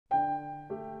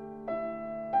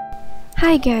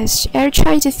Hi guys, are you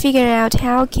trying to figure out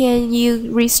how can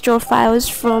you restore files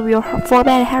from your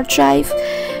formatted hard drive?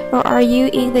 Or are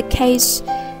you in the case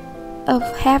of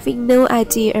having no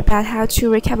idea about how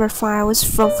to recover files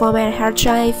from formatted hard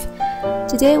drive?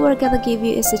 Today we're gonna give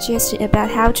you a suggestion about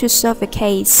how to solve a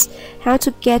case, how to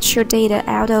get your data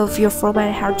out of your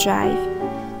formatted hard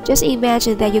drive. Just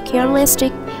imagine that you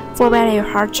carelessly formatted your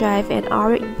hard drive and all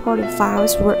your important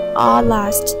files were all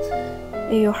lost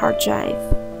in your hard drive.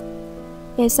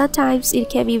 And sometimes it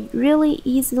can be really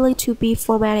easily to be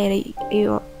formatted in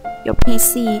your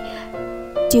PC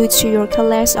due to your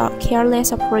careless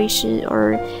operation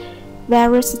or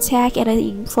virus attack and an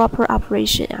improper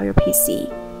operation on your PC.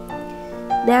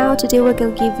 Now today we're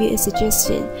going to give you a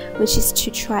suggestion, which is to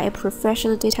try a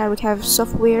professional data recovery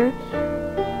software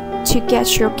to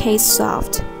get your case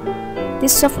solved.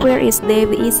 This software is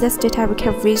named EaseUS Data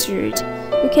Recovery Wizard.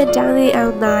 You can download it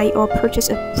online or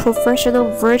purchase a professional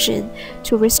version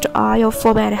to restore all your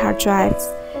formatted hard drives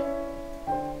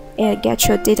and get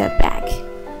your data back.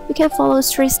 You can follow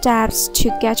 3 steps to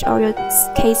get all your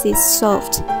cases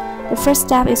solved. The first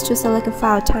step is to select a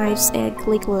file types and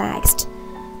click Next.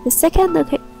 The second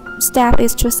step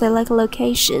is to select a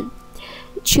location.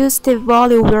 Choose the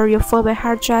volume where your formatted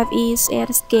hard drive is and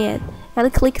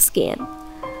click Scan.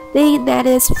 Then let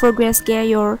this program scan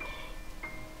your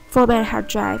formatted hard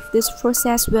drive. This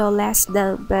process will last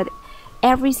long, but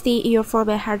everything in your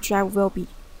formatted hard drive will be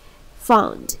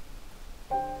found.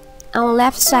 On the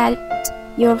left side,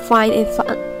 you'll find a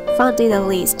found data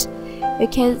list. You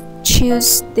can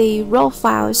choose the raw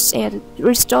files and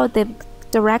restore them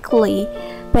directly.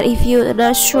 But if you're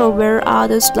not sure where all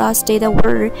those lost data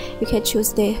were, you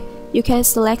can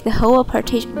select the whole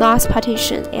lost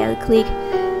partition and click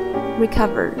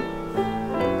Recover.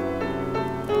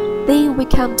 Then we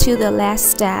come to the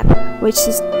last step, which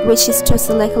is to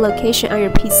select a location on your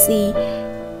PC.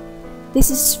 This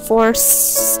is for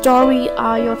storing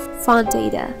all your found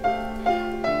data,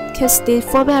 because the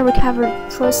format recovery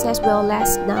process will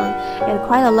last long and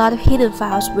quite a lot of hidden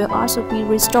files will also be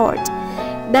restored.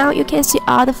 Now you can see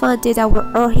all the found data were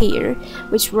all here,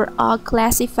 which were all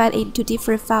classified into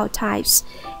different file types,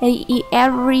 and in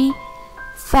every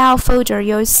file folder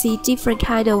you'll see different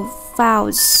kind of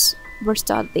files were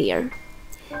stored there.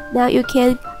 Now you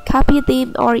can copy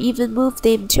them or even move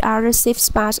them to other safe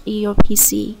spots in your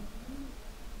PC.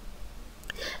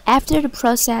 After the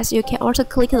process, you can also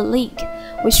click the link,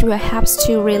 which will help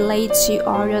to relate to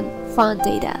all your found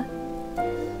data.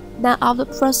 Now all the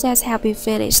process have been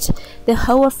finished. The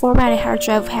whole formatted hard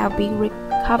drive have been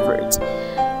recovered.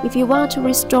 If you want to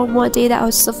restore more data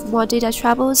or solve more data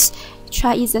troubles,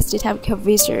 try EaseUS Data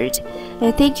Recovery Wizard.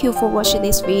 And thank you for watching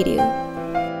this video.